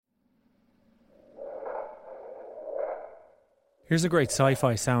Here's a great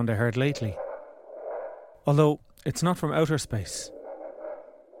sci-fi sound I heard lately. Although it's not from outer space,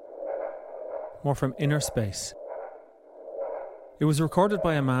 more from inner space. It was recorded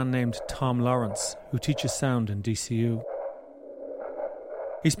by a man named Tom Lawrence, who teaches sound in DCU.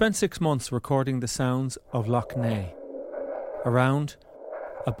 He spent 6 months recording the sounds of Loch Ness, around,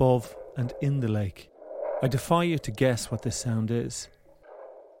 above and in the lake. I defy you to guess what this sound is.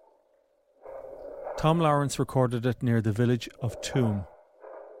 Tom Lawrence recorded it near the village of Tuam.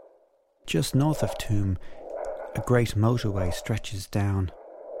 Just north of Tuam, a great motorway stretches down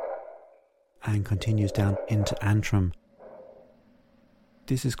and continues down into Antrim.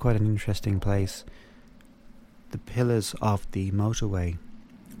 This is quite an interesting place. The pillars of the motorway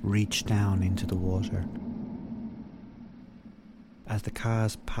reach down into the water. As the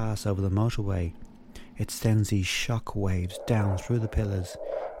cars pass over the motorway, it sends these shock waves down through the pillars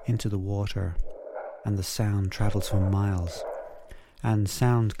into the water, and the sound travels for miles. And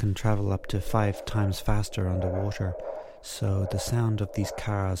sound can travel up to 5 times faster underwater, so the sound of these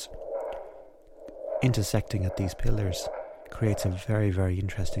cars intersecting at these pillars creates a very, very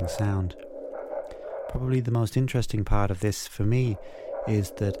interesting sound. Probably the most interesting part of this for me is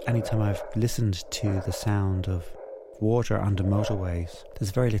that anytime I've listened to the sound of water under motorways,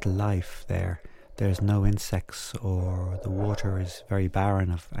 there's very little life there. There's no insects, or the water is very barren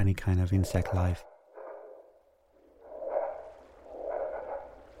of any kind of insect life.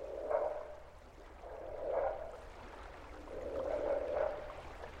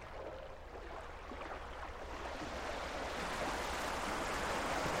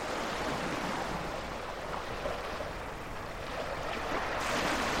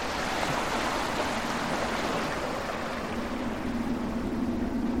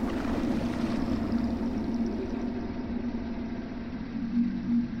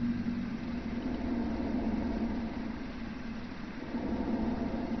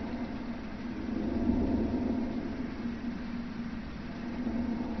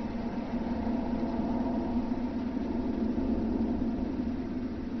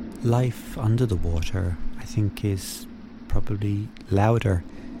 Life under the water, I think, is probably louder,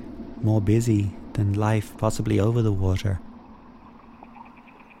 more busy than life possibly over the water.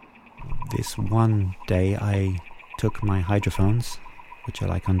 This one day I took my hydrophones, which are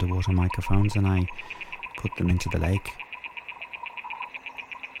like underwater microphones, and I put them into the lake.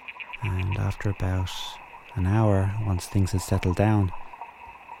 And after about an hour, once things had settled down,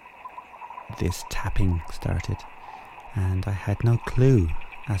 this tapping started, and I had no clue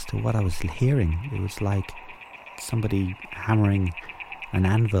as to what I was hearing. It was like somebody hammering an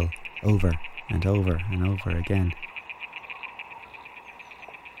anvil over and over and over again.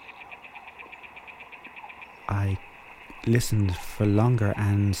 I listened for longer,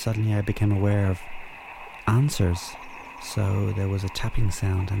 and suddenly I became aware of answers. So there was a tapping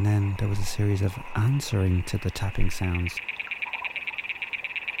sound, and then there was a series of answering to the tapping sounds.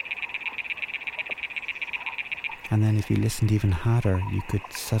 And then if you listened even harder, you could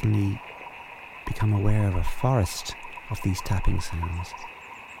suddenly become aware of a forest of these tapping sounds.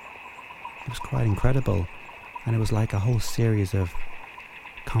 It was quite incredible, and it was like a whole series of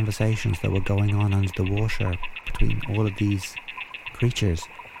conversations that were going on under the water between all of these creatures.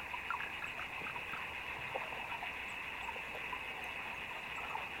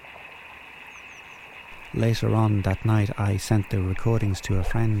 Later on that night, I sent the recordings to a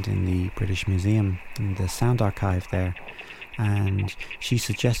friend in the British Museum, in the sound archive there, and she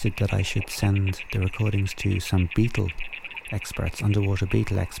suggested that I should send the recordings to some beetle experts, underwater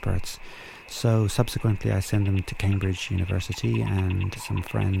beetle experts. So subsequently I sent them to Cambridge University and some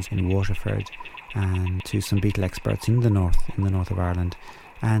friends in Waterford, and to some beetle experts in the north of Ireland,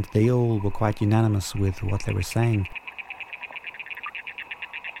 and they all were quite unanimous with what they were saying.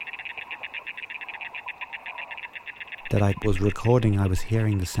 That I was recording, I was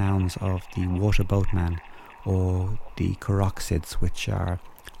hearing the sounds of the water boatman, or the choroxids, which are a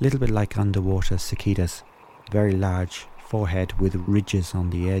little bit like underwater cicadas, very large forehead with ridges on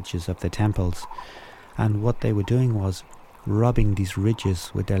the edges of the temples. And what they were doing was rubbing these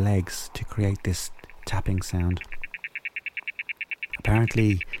ridges with their legs to create this tapping sound.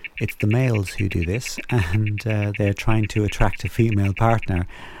 Apparently it's the males who do this, and they're trying to attract a female partner,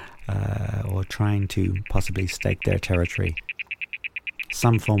 or trying to possibly stake their territory.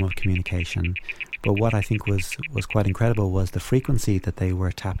 Some form of communication. But what I think was quite incredible was the frequency that they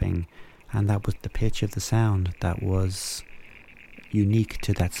were tapping, and that was the pitch of the sound that was unique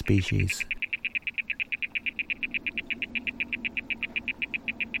to that species.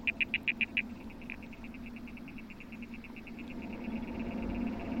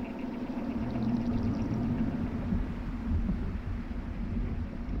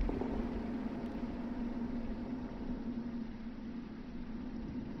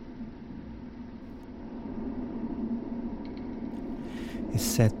 It's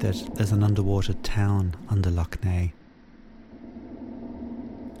said that there's an underwater town under Lough Neagh.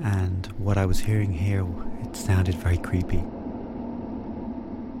 And what I was hearing here, it sounded very creepy.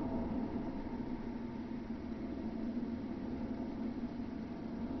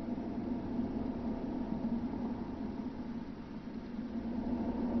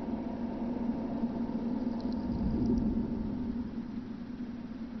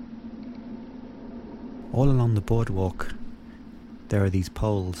 All along the boardwalk there are these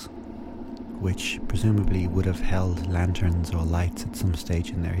poles which presumably would have held lanterns or lights at some stage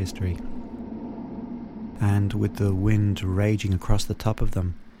in their history. And with the wind raging across the top of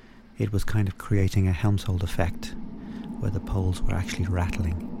them, it was kind of creating a Helmshold effect where the poles were actually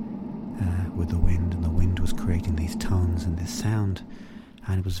rattling with the wind, and the wind was creating these tones and this sound,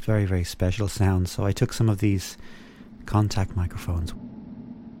 and it was very, very special sound. So I took some of these contact microphones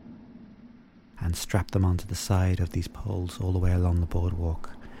and strapped them onto the side of these poles all the way along the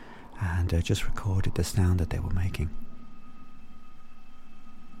boardwalk, and just recorded the sound that they were making.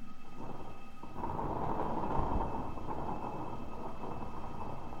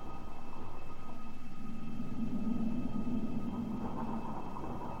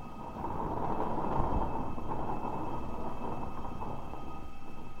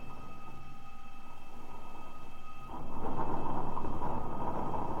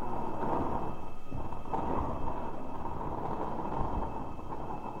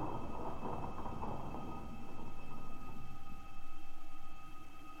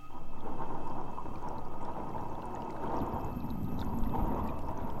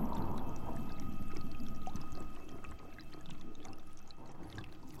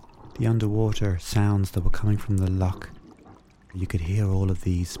 The underwater sounds that were coming from the loch, you could hear all of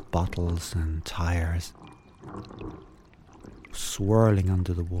these bottles and tyres swirling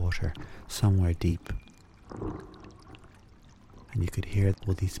under the water somewhere deep, and you could hear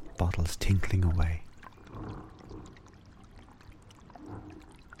all these bottles tinkling away.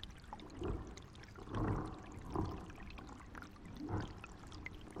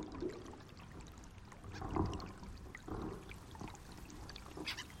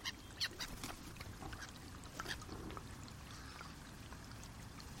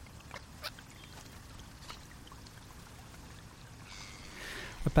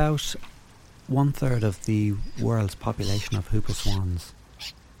 About 1/3 of the world's population of whooper swans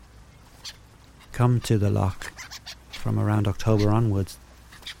come to the loch from around October onwards.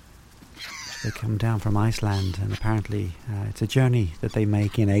 They come down from Iceland, and apparently it's a journey that they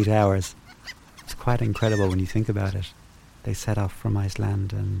make in 8 hours. It's quite incredible when you think about it. They set off from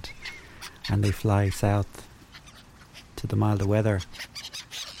Iceland and they fly south to the milder weather,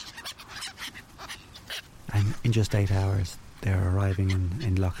 and in just 8 hours they're arriving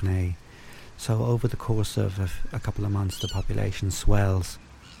in Lough Neagh. So over the course of a couple of months, the population swells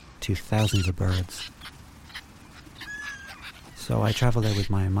to thousands of birds. So I travelled there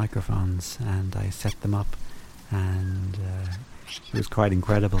with my microphones and I set them up, and it was quite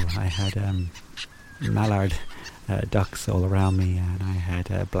incredible. I had mallard ducks all around me, and I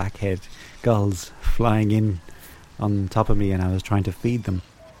had blackhead gulls flying in on top of me, and I was trying to feed them.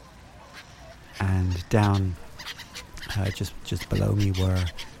 And down just below me were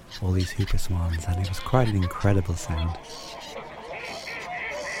all these whooper swans, and it was quite an incredible sound.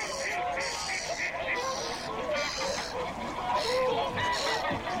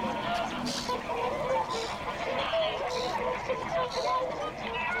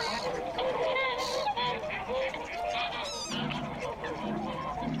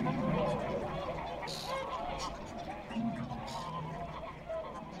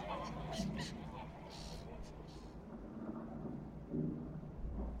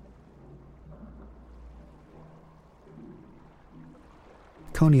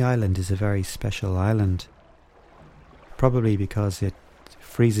 Coney Island is a very special island, probably because it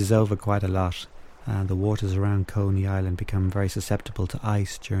freezes over quite a lot, and the waters around Coney Island become very susceptible to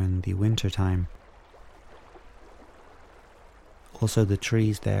ice during the winter time. Also the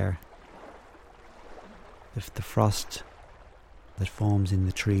trees there, if the frost that forms in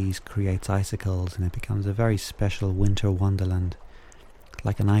the trees creates icicles, and it becomes a very special winter wonderland,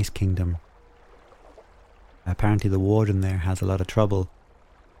 like an ice kingdom. Apparently the warden there has a lot of trouble.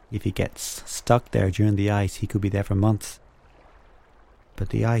 If he gets stuck there during the ice, he could be there for months. But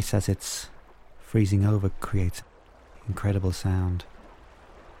the ice, as it's freezing over, creates incredible sound.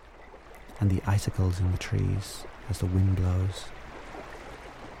 And the icicles in the trees as the wind blows.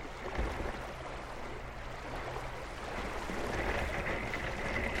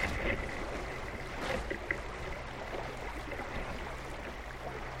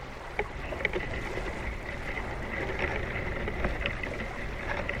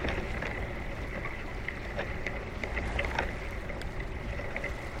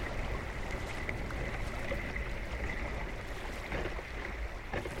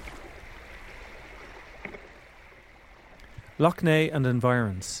 Lough Neagh and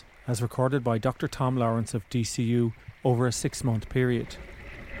Environs, as recorded by Dr. Tom Lawrence of DCU over a 6-month period.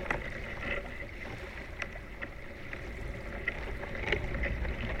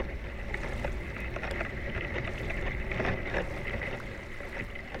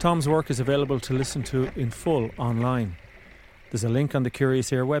 Tom's work is available to listen to in full online. There's a link on the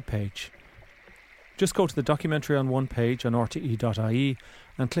Curious Ear webpage. Just go to the documentary on one page on rte.ie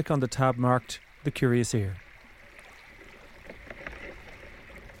and click on the tab marked The Curious Ear.